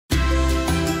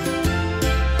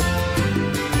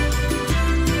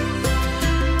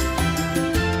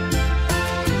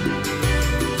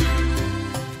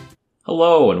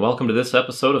Hello and welcome to this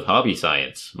episode of Hobby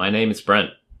Science. My name is Brent.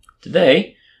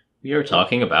 Today, we are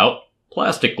talking about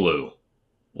plastic glue.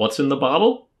 What's in the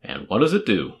bottle and what does it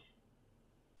do?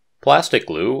 Plastic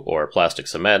glue, or plastic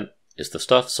cement, is the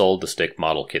stuff sold to stick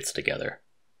model kits together.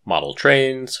 Model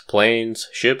trains, planes,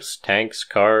 ships, tanks,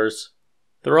 cars,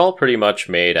 they're all pretty much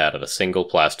made out of a single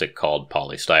plastic called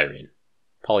polystyrene.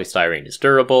 Polystyrene is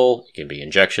durable, it can be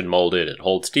injection molded, it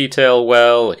holds detail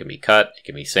well, it can be cut, it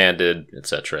can be sanded,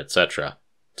 etc., etc.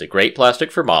 It's a great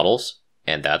plastic for models,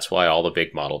 and that's why all the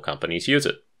big model companies use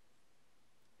it.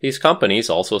 These companies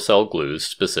also sell glues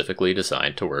specifically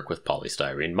designed to work with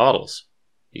polystyrene models.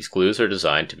 These glues are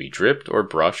designed to be dripped or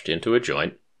brushed into a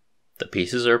joint, the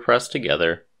pieces are pressed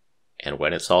together, and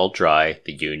when it's all dry,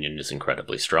 the union is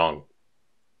incredibly strong.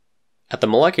 At the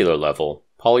molecular level,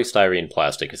 polystyrene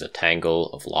plastic is a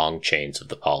tangle of long chains of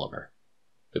the polymer.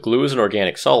 The glue is an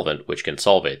organic solvent which can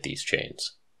solvate these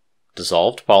chains.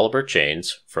 Dissolved polymer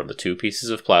chains from the two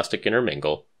pieces of plastic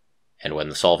intermingle, and when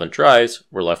the solvent dries,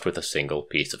 we're left with a single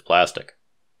piece of plastic.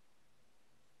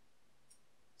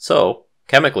 So,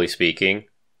 chemically speaking,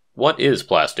 what is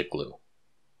plastic glue?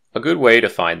 A good way to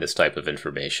find this type of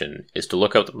information is to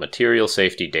look up the Material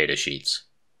Safety Data Sheets,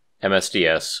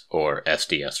 MSDS or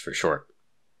SDS for short.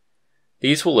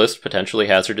 These will list potentially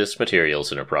hazardous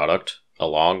materials in a product,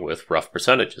 along with rough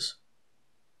percentages.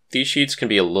 These sheets can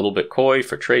be a little bit coy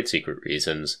for trade secret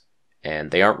reasons,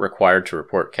 and they aren't required to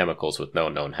report chemicals with no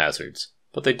known hazards,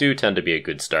 but they do tend to be a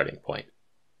good starting point.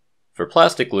 For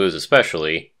plastic glues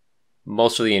especially,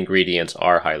 most of the ingredients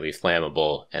are highly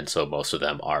flammable, and so most of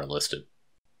them are listed.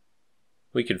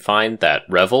 We can find that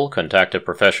Revel Contacta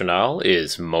Professional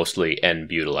is mostly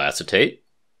N-butyl acetate.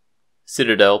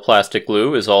 Citadel plastic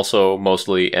glue is also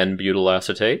mostly N-butyl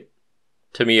acetate.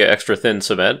 Tamiya extra thin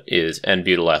cement is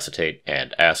N-butyl acetate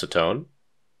and acetone.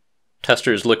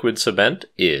 Tester's liquid cement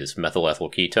is methyl ethyl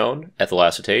ketone, ethyl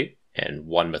acetate, and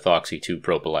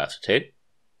 1-methoxy-2-propyl acetate.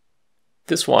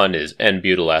 This one is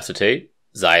N-butyl acetate,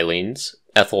 xylenes,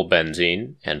 ethyl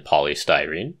benzene, and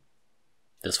polystyrene.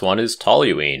 This one is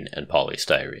toluene and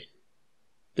polystyrene.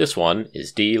 This one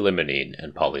is D-limonene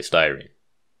and polystyrene.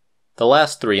 The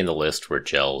last three in the list were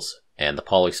gels, and the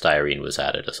polystyrene was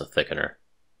added as a thickener.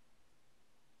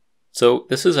 So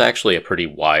this is actually a pretty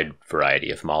wide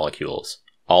variety of molecules.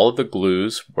 All of the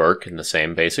glues work in the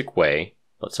same basic way,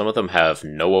 but some of them have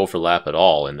no overlap at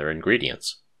all in their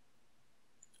ingredients.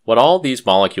 What all these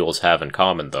molecules have in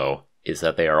common, though, is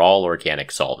that they are all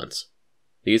organic solvents.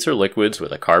 These are liquids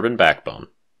with a carbon backbone.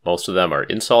 Most of them are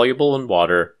insoluble in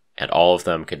water, and all of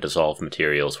them can dissolve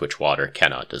materials which water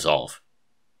cannot dissolve.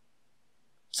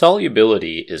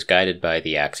 Solubility is guided by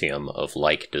the axiom of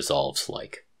like dissolves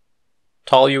like.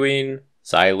 Toluene,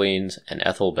 xylenes, and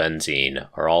ethyl benzene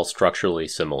are all structurally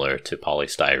similar to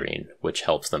polystyrene, which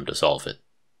helps them dissolve it.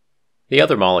 The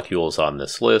other molecules on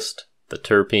this list, the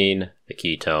terpene, the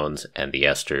ketones, and the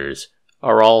esters,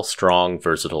 are all strong,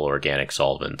 versatile organic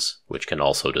solvents, which can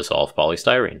also dissolve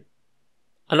polystyrene.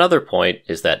 Another point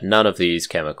is that none of these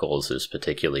chemicals is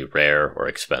particularly rare or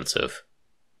expensive.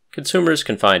 Consumers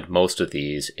can find most of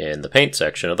these in the paint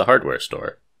section of the hardware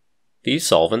store. These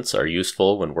solvents are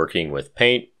useful when working with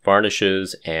paint,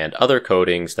 varnishes, and other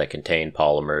coatings that contain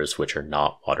polymers which are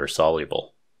not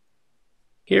water-soluble.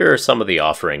 Here are some of the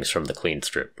offerings from the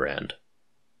CleanStrip brand.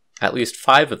 At least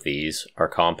 5 of these are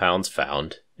compounds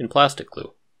found in plastic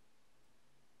glue.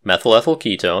 Methyl ethyl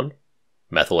ketone,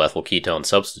 methyl ethyl ketone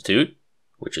substitute,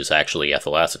 which is actually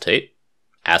ethyl acetate,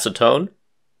 acetone,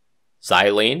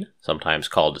 xylene, sometimes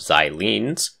called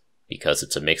xylenes, because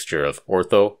it's a mixture of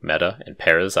ortho, meta, and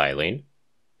paraxylene,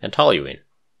 and toluene.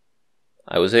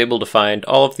 I was able to find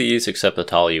all of these except the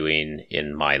toluene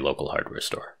in my local hardware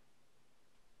store.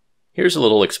 Here's a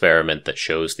little experiment that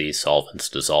shows these solvents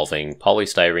dissolving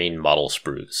polystyrene model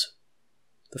sprues.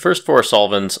 The first 4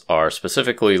 solvents are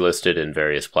specifically listed in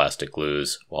various plastic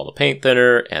glues, while the paint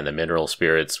thinner and the mineral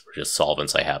spirits were just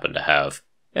solvents I happened to have,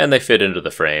 and they fit into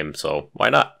the frame, so why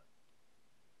not?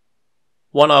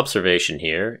 One observation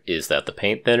here is that the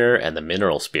paint thinner and the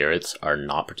mineral spirits are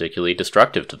not particularly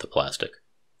destructive to the plastic.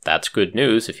 That's good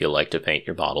news if you like to paint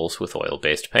your models with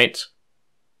oil-based paints.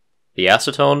 The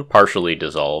acetone partially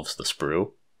dissolves the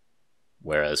sprue,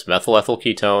 whereas methyl ethyl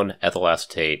ketone, ethyl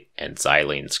acetate, and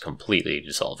xylenes completely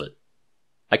dissolve it.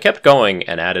 I kept going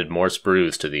and added more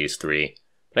sprues to these 3,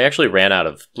 but I actually ran out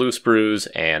of blue sprues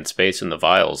and space in the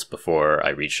vials before I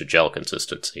reached a gel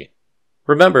consistency.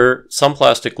 Remember, some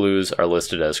plastic glues are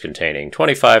listed as containing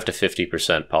 25 to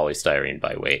 50% polystyrene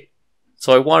by weight,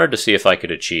 so I wanted to see if I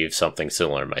could achieve something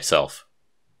similar myself.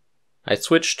 I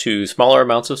switched to smaller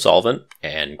amounts of solvent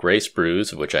and gray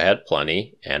sprues, of which I had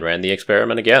plenty, and ran the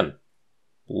experiment again.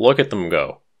 look at them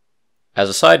go. As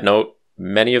a side note,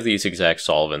 many of these exact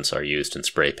solvents are used in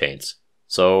spray paints,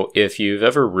 so if you've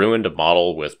ever ruined a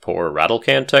model with poor rattle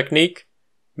can technique,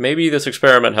 maybe this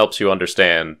experiment helps you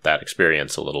understand that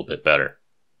experience a little bit better.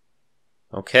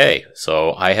 Okay,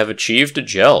 so I have achieved a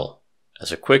gel.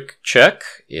 As a quick check,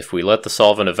 if we let the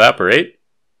solvent evaporate,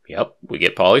 yep, we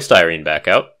get polystyrene back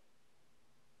out.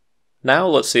 Now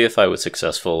let's see if I was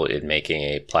successful in making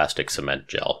a plastic cement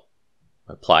gel.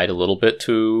 I applied a little bit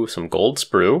to some gold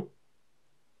sprue,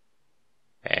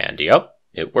 and yep,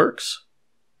 it works.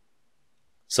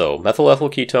 So methyl ethyl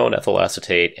ketone, ethyl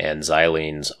acetate, and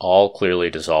xylenes all clearly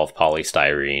dissolve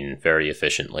polystyrene very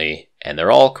efficiently, and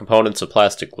they're all components of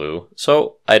plastic glue,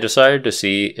 so I decided to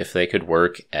see if they could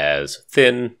work as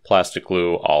thin plastic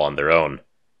glue all on their own.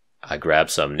 I grabbed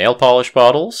some nail polish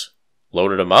bottles,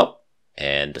 loaded them up,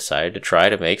 and decided to try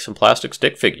to make some plastic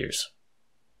stick figures.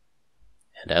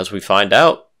 And as we find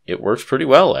out, it works pretty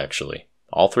well actually.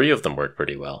 All three of them work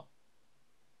pretty well.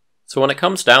 So when it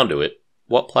comes down to it,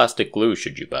 what plastic glue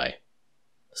should you buy?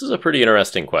 This is a pretty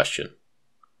interesting question.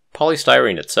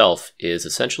 Polystyrene itself is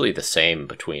essentially the same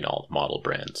between all model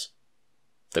brands.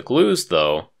 The glues,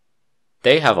 though,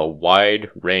 they have a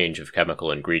wide range of chemical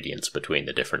ingredients between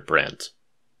the different brands.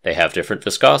 They have different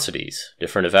viscosities,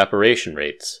 different evaporation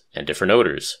rates, and different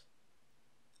odors.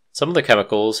 Some of the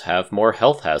chemicals have more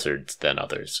health hazards than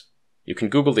others. You can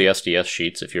Google the SDS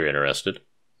sheets if you're interested.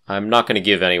 I'm not going to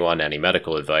give anyone any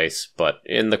medical advice, but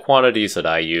in the quantities that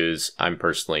I use, I'm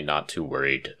personally not too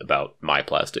worried about my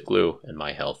plastic glue and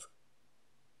my health.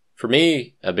 For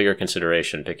me, a bigger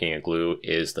consideration picking a glue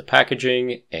is the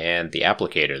packaging and the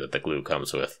applicator that the glue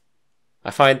comes with. I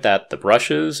find that the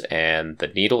brushes and the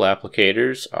needle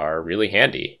applicators are really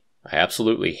handy. I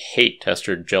absolutely hate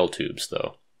testered gel tubes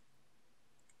though.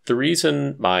 The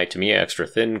reason my Tamiya Extra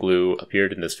Thin glue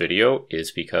appeared in this video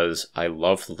is because I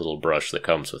love the little brush that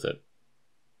comes with it.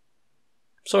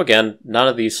 So again, none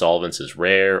of these solvents is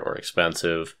rare or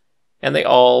expensive, and they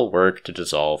all work to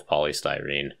dissolve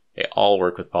polystyrene. They all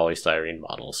work with polystyrene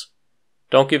models.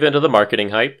 Don't give in to the marketing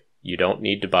hype. You don't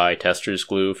need to buy Tester's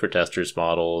glue for Tester's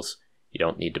models. You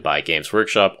don't need to buy Games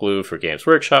Workshop glue for Games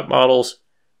Workshop models.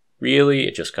 Really,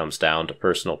 it just comes down to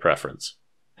personal preference.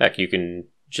 Heck, you can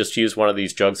just use one of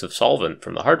these jugs of solvent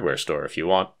from the hardware store if you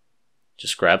want.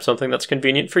 Just grab something that's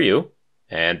convenient for you,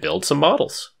 and build some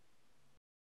models.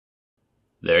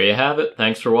 There you have it.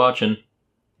 Thanks for watching.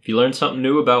 If you learned something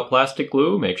new about plastic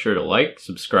glue, make sure to like,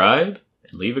 subscribe,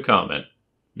 and leave a comment.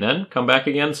 And then come back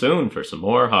again soon for some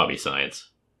more hobby science.